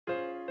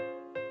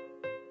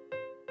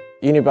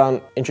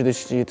UniBound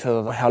introduces you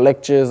to how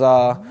lectures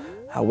are,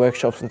 how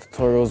workshops and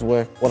tutorials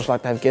work, what it's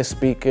like to have guest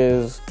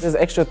speakers. There's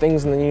extra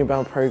things in the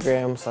UniBound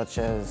program, such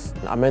as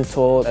a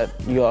mentor that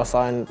you are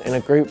assigned in a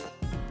group.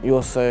 You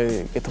also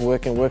get to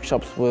work in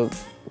workshops with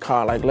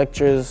kind of like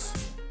lecturers.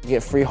 You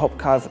get free hop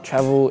card for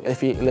travel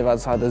if you live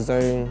outside the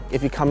zone.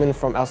 If you come in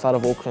from outside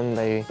of Auckland,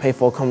 they pay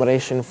for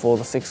accommodation for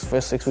the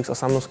first 6 weeks of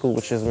summer school,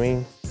 which is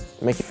me.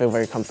 Make you feel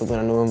very comfortable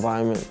in a new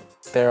environment.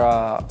 There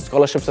are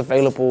scholarships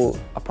available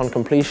upon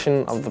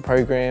completion of the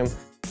program.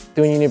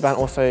 Doing UniBound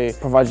also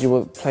provides you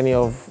with plenty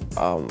of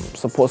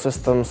support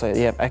systems. So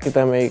you have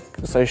academic,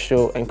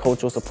 social and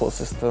cultural support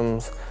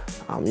systems.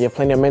 You have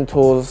plenty of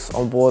mentors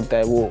on board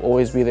that will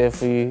always be there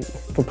for you.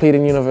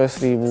 Completing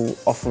university will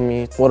offer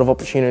me a lot of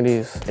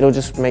opportunities. It'll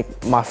just make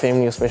my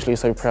family especially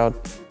so proud.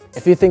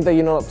 If you think that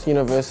you're not up to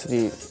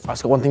university, I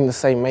just got one thing to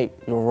say, mate,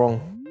 you're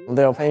wrong.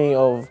 There are plenty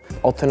of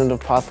alternative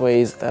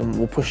pathways that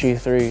will push you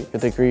through your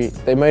degree.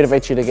 They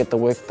motivate you to get the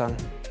work done.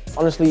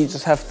 Honestly, you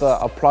just have to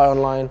apply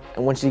online,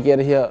 and once you get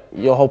here,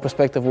 your whole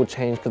perspective will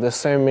change because there's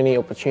so many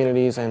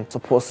opportunities and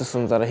support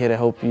systems that are here to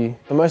help you.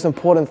 The most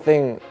important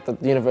thing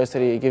that the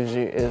university gives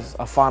you is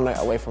a whānau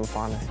away from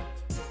whānau.